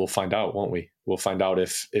 we'll find out, won't we? We'll find out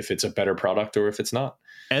if it's a better product or if it's not.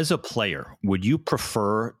 As a player, would you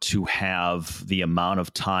prefer to have the amount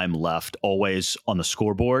of time left always on the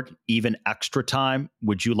scoreboard, even extra time?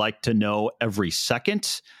 Would you like to know every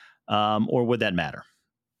second, or would that matter?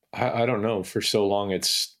 I don't know. For so long,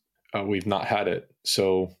 we've not had it,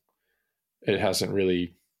 so it hasn't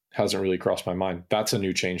really crossed my mind. That's a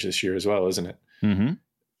new change this year as well, isn't it? Mm-hmm.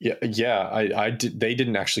 Yeah. They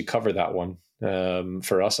didn't actually cover that one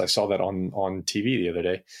for us. I saw that on TV the other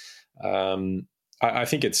day. I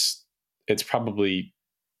think it's probably,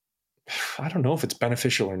 I don't know if it's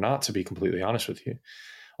beneficial or not, to be completely honest with you.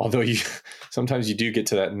 Although sometimes you do get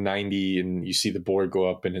to that 90 and you see the board go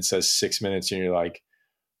up and it says 6 minutes and you're like,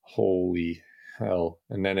 holy hell.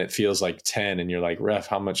 And then it feels like 10 and you're like, ref,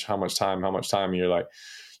 how much time? And you're like,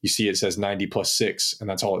 you see it says 90 plus 6 and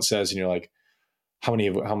that's all it says. And you're like, how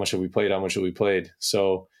much have we played?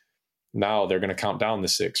 So now they're going to count down the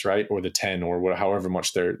 6, right? Or the 10 or however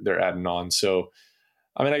much they're adding on. So,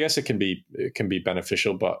 I mean, I guess it can be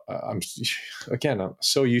beneficial, but I'm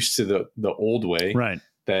so used to the old way, right,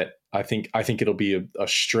 that I think it'll be a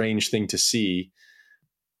strange thing to see,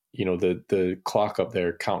 the clock up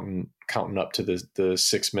there counting up to the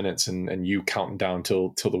 6 minutes and you counting down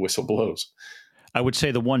till the whistle blows. I would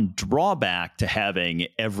say the one drawback to having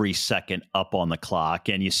every second up on the clock,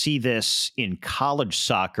 and you see this in college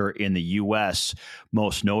soccer in the U.S.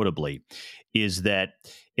 most notably, is that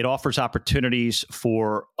it offers opportunities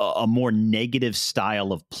for a more negative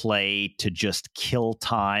style of play to just kill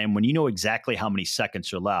time when you know exactly how many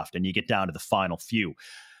seconds are left and you get down to the final few.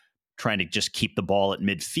 Trying to just keep the ball at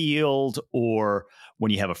midfield, or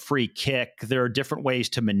when you have a free kick, there are different ways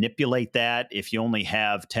to manipulate that. If you only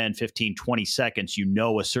have 10, 15, 20 seconds,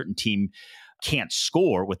 a certain team can't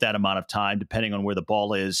score with that amount of time, depending on where the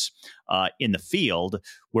ball is in the field.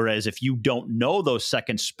 Whereas if you don't know those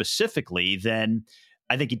seconds specifically, then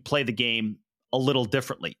I think you'd play the game a little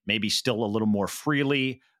differently, maybe still a little more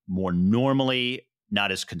freely, more normally,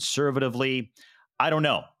 not as conservatively. I don't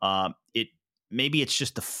know. Maybe it's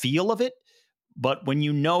just the feel of it, but when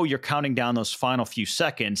you're counting down those final few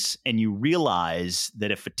seconds and you realize that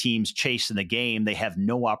if a team's chasing the game, they have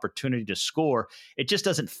no opportunity to score, it just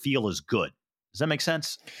doesn't feel as good. Does that make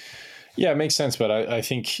sense? Yeah, it makes sense. But I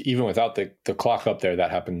think even without the clock up there,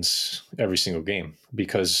 that happens every single game,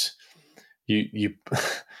 because you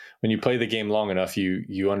when you play the game long enough,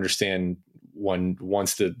 you understand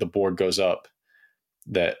once the board goes up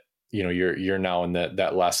that you're now in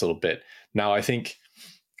that last little bit. Now, I think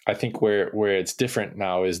where it's different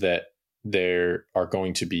now is that there are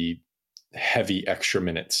going to be heavy extra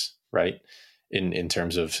minutes, right? In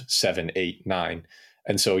terms of 7, 8, 9.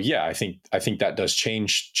 And so, yeah, I think that does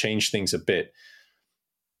change things a bit.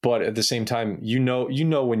 But at the same time,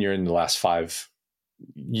 when you're in the last 5,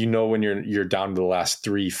 when you're down to the last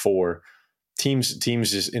 3, 4, teams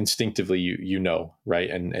just instinctively, right?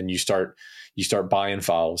 And you start buying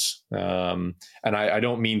fouls. And I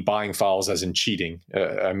don't mean buying fouls as in cheating.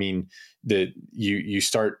 I mean that you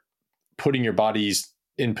start putting your bodies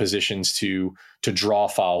in positions to draw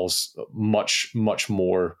fouls much, much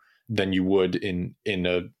more than you would in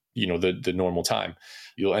the normal time.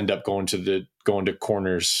 You'll end up going to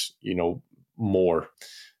corners, more.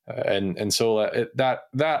 And so that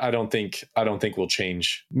I don't think will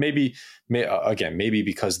change. Maybe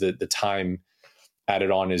because the time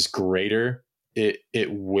added on is greater,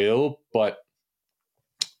 it will. But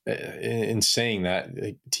in saying that,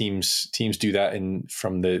 teams do that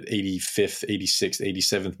from the 85th, 86th,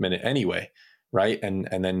 87th minute anyway, right? And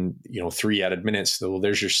then 3 added minutes. So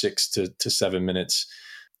there's your 6 to 7 minutes.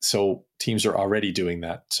 So teams are already doing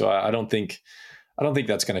that. So I don't think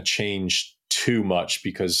that's going to change too much,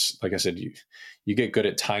 because like I said, you get good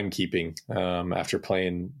at timekeeping after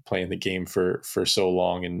playing the game for so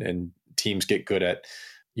long, and teams get good at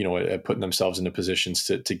putting themselves into positions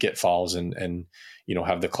to get fouls and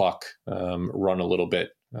have the clock run a little bit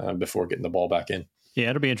before getting the ball back in. Yeah,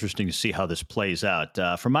 it'll be interesting to see how this plays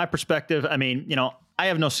out. From my perspective, I mean, I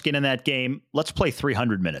have no skin in that game. Let's play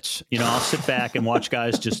 300 minutes. I'll sit back and watch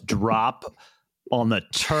guys just drop on the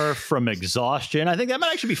turf from exhaustion. I think that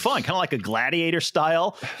might actually be fun, kind of like a gladiator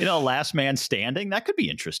style, last man standing. That could be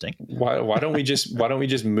interesting. Why don't we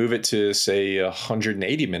just move it to, say,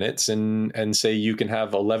 180 minutes and say you can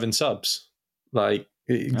have 11 subs? Like,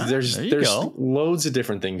 There's loads of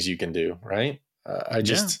different things you can do, right? I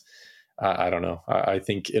don't know. I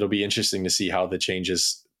think it'll be interesting to see how the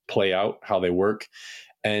changes play out, how they work.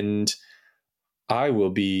 And I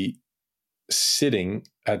will be sitting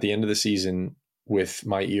at the end of the season with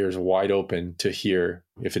my ears wide open to hear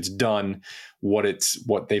if it's done, what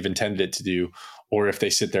they've intended it to do, or if they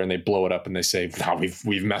sit there and they blow it up and they say, "No,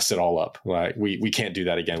 we've messed it all up. Like we can't do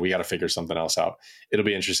that again. We got to figure something else out." It'll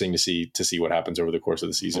be interesting to see what happens over the course of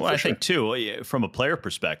the season. Well, I think too, from a player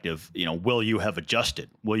perspective, will you have adjusted?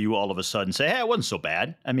 Will you all of a sudden say, "Hey, it wasn't so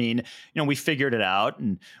bad"? I mean, we figured it out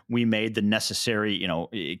and we made the necessary,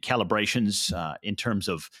 calibrations in terms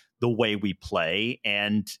of the way we play,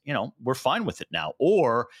 and we're fine with it now.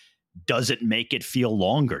 Or does it make it feel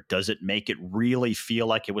longer? Does it make it really feel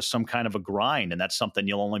like it was some kind of a grind? And that's something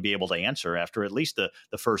you'll only be able to answer after at least the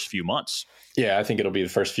first few months. Yeah, I think it'll be the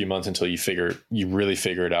first few months until you really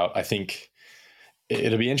figure it out. I think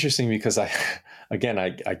it'll be interesting because I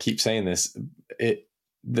keep saying this.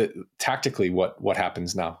 Tactically, what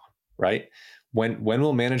happens now, right? When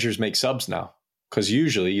will managers make subs now? Because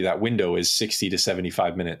usually that window is 60 to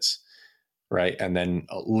 75 minutes, right? And then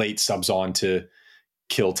late subs on to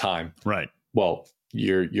kill time. Right. Well,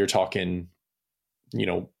 you're talking,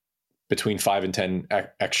 between 5 and 10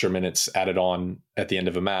 extra minutes added on at the end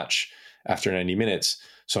of a match after 90 minutes.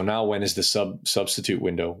 So now when is the substitute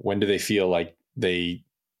window? When do they feel like the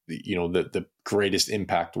greatest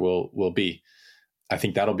impact will be? I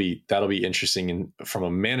think that'll be interesting from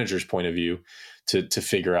a manager's point of view to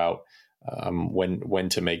figure out when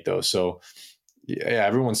to make those. So yeah,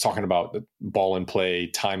 everyone's talking about the ball in play,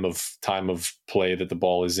 time of play that the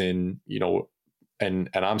ball is in, and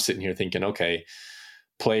I'm sitting here thinking, okay,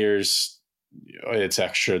 players, it's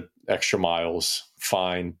extra miles,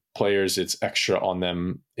 fine. Players, it's extra on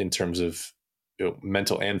them in terms of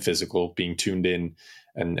mental and physical, being tuned in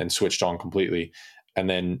and switched on completely. And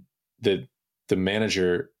then the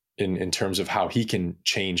manager in terms of how he can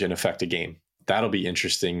change and affect a game. That'll be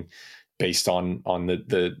interesting based on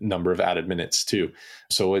the number of added minutes too.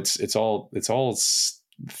 So it's all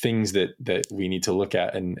things that we need to look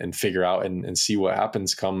at and figure out and see what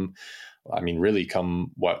happens come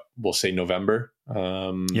what we'll say November.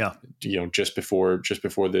 Just before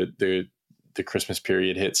the Christmas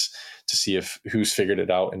period hits, to see who's figured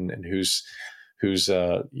it out and who's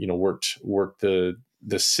worked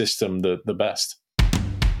the system the best.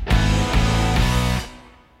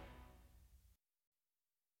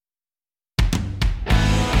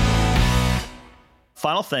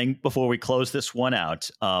 Final thing before we close this one out,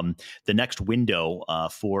 the next window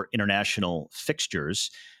for international fixtures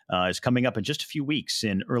is coming up in just a few weeks.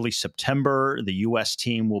 In early September, the U.S.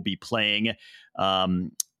 team will be playing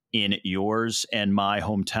in yours and my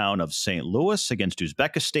hometown of St. Louis against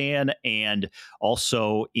Uzbekistan, and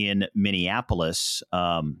also in Minneapolis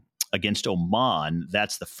against Oman.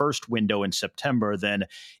 That's the first window in September. Then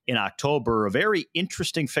in October, a very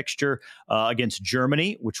interesting fixture against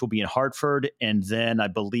Germany, which will be in Hartford. And then I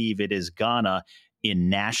believe it is Ghana in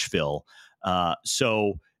Nashville.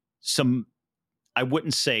 So I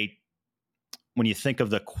wouldn't say, when you think of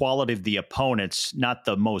the quality of the opponents, not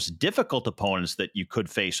the most difficult opponents that you could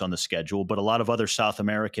face on the schedule, but a lot of other South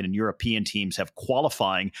American and European teams have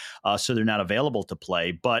qualifying, so they're not available to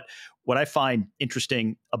play. But what I find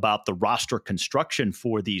interesting about the roster construction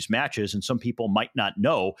for these matches, and some people might not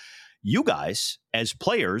know, you guys as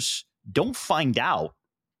players don't find out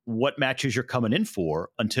what matches you're coming in for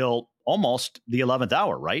until almost the 11th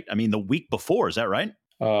hour, right? I mean, the week before, is that right?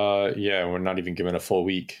 Yeah, we're not even given a full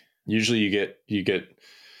week. Usually you get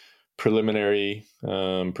preliminary,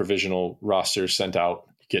 provisional rosters sent out,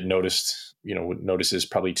 get noticed, notices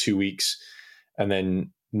probably 2 weeks, and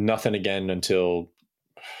then nothing again until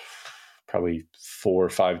probably 4 or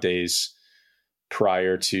 5 days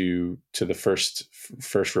prior to the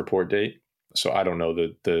first report date. So I don't know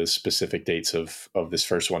the specific dates of this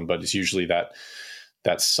first one, but it's usually that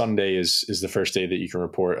Sunday is the first day that you can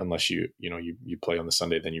report, unless you play on the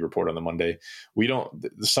Sunday, then you report on the Monday. The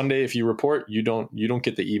Sunday, if you report, you don't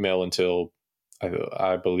get the email until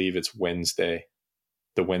I believe it's Wednesday,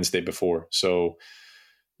 the Wednesday before. So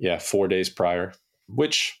yeah, 4 days prior,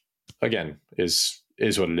 which again is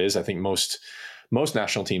what it is. I think most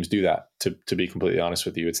national teams do that, to be completely honest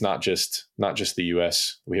with you. It's not just the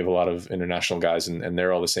US. We have a lot of international guys and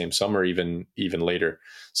they're all the same. Some are even later.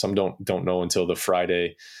 Some don't know until the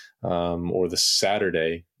Friday or the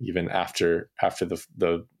Saturday, even after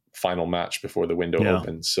the final match before the window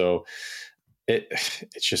opens. So it's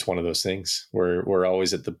just one of those things where we're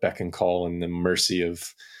always at the beck and call and the mercy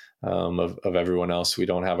of of everyone else. We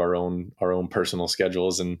don't have our own personal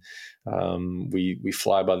schedules, and we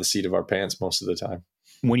fly by the seat of our pants most of the time.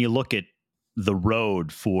 When you look at the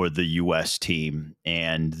road for the U.S. team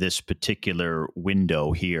and this particular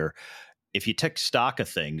window here, if you take stock of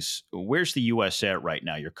things, where's the U.S. at right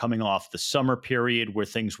now? You're coming off the summer period where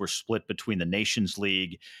things were split between the Nations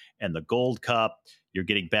League and the Gold Cup. You're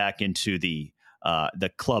getting back into the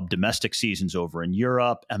club domestic seasons over in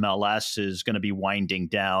Europe. MLS is going to be winding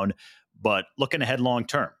down, but looking ahead long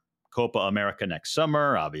term, Copa America next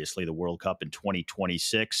summer, obviously the World Cup in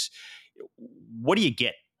 2026. What do you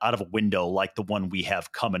get out of a window like the one we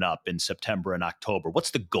have coming up in September and October?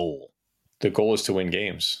 What's the goal? The goal is to win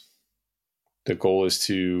games. The goal is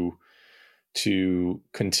to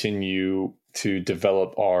continue to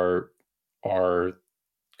develop our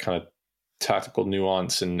kind of tactical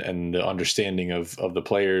nuance and the understanding of the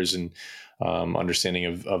players, and understanding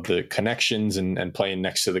of the connections, and playing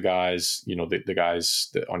next to the guys, the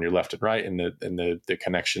guys on your left and right, and the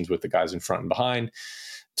connections with the guys in front and behind.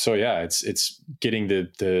 So yeah, it's getting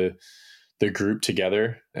the group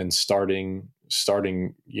together and starting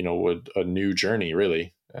a new journey,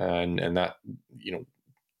 really, and that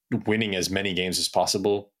winning as many games as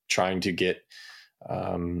possible, trying to get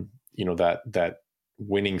that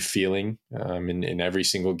winning feeling in every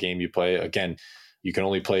single game you play. Again, you can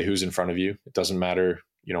only play who's in front of you. It doesn't matter,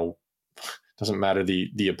 doesn't matter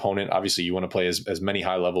the opponent. Obviously you want to play as many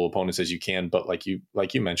high level opponents as you can, but like you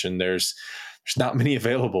mentioned, there's not many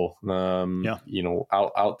available,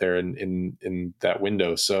 out there in that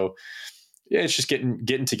window. So yeah, it's just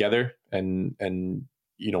getting together and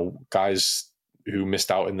guys who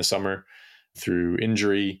missed out in the summer through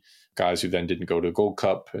injury, guys who then didn't go to Gold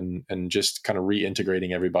Cup, and just kind of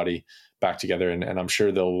reintegrating everybody back together. And I'm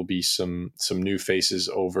sure there will be some new faces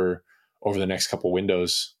over the next couple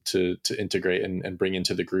windows to integrate and bring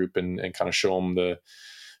into the group and kind of show them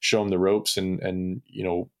the ropes and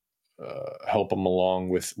help them along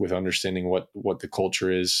with understanding what the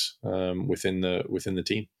culture is within the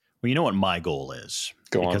team. Well, you know what my goal is?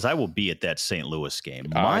 Because I will be at that St. Louis game.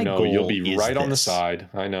 I know you'll be right on the side.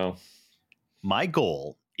 I know. My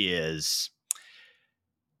goal is,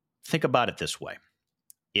 think about it this way.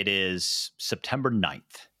 It is September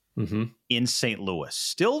 9th in St. Louis.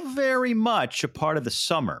 Still very much a part of the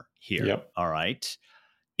summer here. Yep. All right.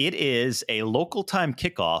 It is a local time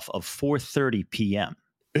kickoff of 4:30 p.m.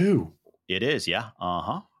 Ooh. It is, yeah.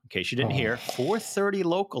 In case you didn't hear, 4:30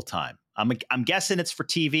 local time. I'm guessing it's for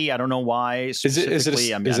TV. I don't know why. Is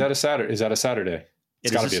that a Saturday? Is that a Saturday?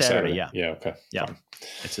 It's got to be a Saturday. Yeah. Yeah. Okay. Yeah. Fine.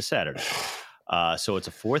 It's a Saturday. So it's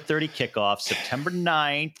a 4:30 kickoff, September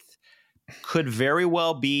 9th. Could very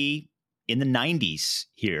well be in the 90s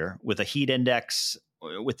here with a heat index,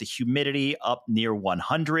 with the humidity up near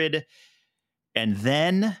 100. And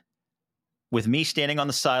then with me standing on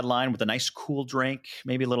the sideline with a nice cool drink,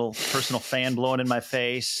 maybe a little personal fan blowing in my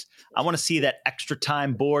face, I want to see that extra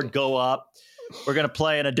time board go up. We're going to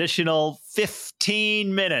play an additional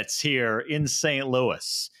 15 minutes here in St.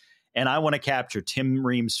 Louis. And I want to capture Tim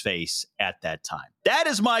Ream's face at that time. That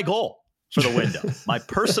is my goal for the window. My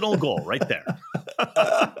personal goal right there.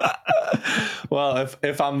 Well,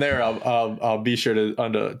 if I'm there, I'll be sure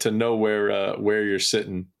to know where you're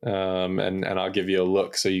sitting, and I'll give you a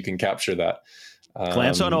look so you can capture that.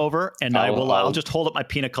 Glance on over, and I'll just hold up my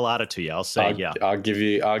pina colada to you. I'll say, I'll give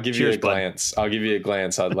you Cheers, a glance. I'll give you a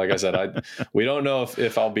glance. Like I said, we don't know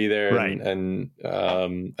if I'll be there, right, and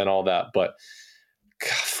all that, but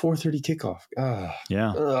 4:30 kickoff.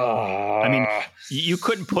 Yeah. I mean, you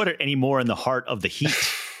couldn't put it any more in the heart of the heat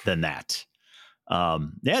than that.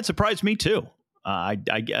 It surprised me too.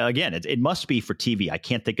 Again, it must be for TV. I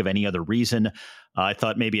can't think of any other reason. I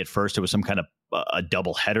thought maybe at first it was some kind of a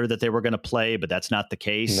double header that they were going to play, but that's not the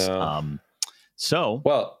case. No.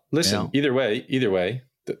 Well, listen, either way,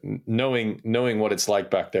 knowing what it's like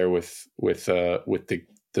back there with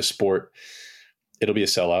the sport, it'll be a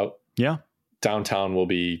sellout. Yeah. Downtown will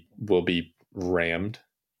be rammed.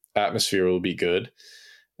 Atmosphere will be good.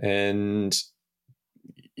 And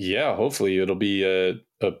yeah, hopefully it'll be a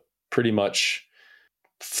pretty much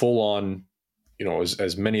full on,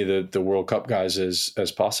 as many of the World Cup guys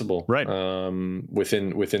as possible. Right.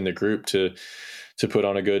 Within the group to put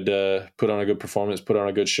on a good performance, put on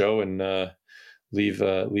a good show, and leave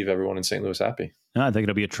everyone in St. Louis happy. I think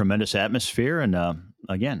it'll be a tremendous atmosphere. And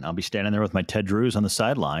again, I'll be standing there with my Ted Drews on the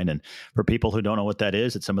sideline. And for people who don't know what that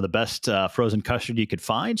is, it's some of the best frozen custard you could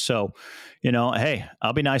find. So, hey,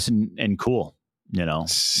 I'll be nice and cool.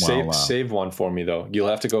 Save one for me though. You'll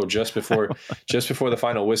have to go just before the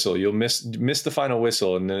final whistle. You'll miss the final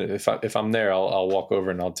whistle, and then if I'm there, I'll walk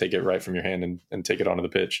over and I'll take it right from your hand and take it onto the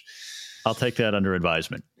pitch. I'll take that under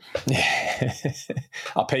advisement.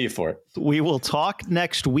 I'll pay you for it. We will talk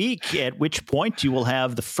next week, at which point you will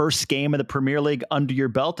have the first game of the Premier League under your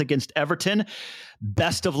belt against Everton.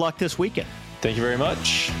 Best of luck this weekend. Thank you very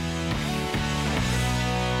much.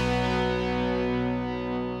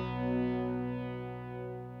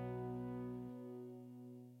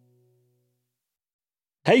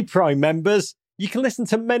 Hey, Prime members, you can listen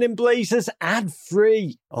to Men in Blazers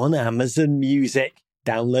ad-free on Amazon Music.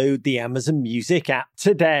 Download the Amazon Music app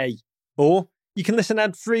today. Or you can listen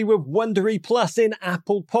ad-free with Wondery Plus in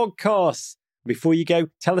Apple Podcasts. Before you go,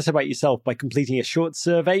 tell us about yourself by completing a short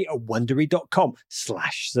survey at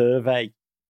wondery.com/survey.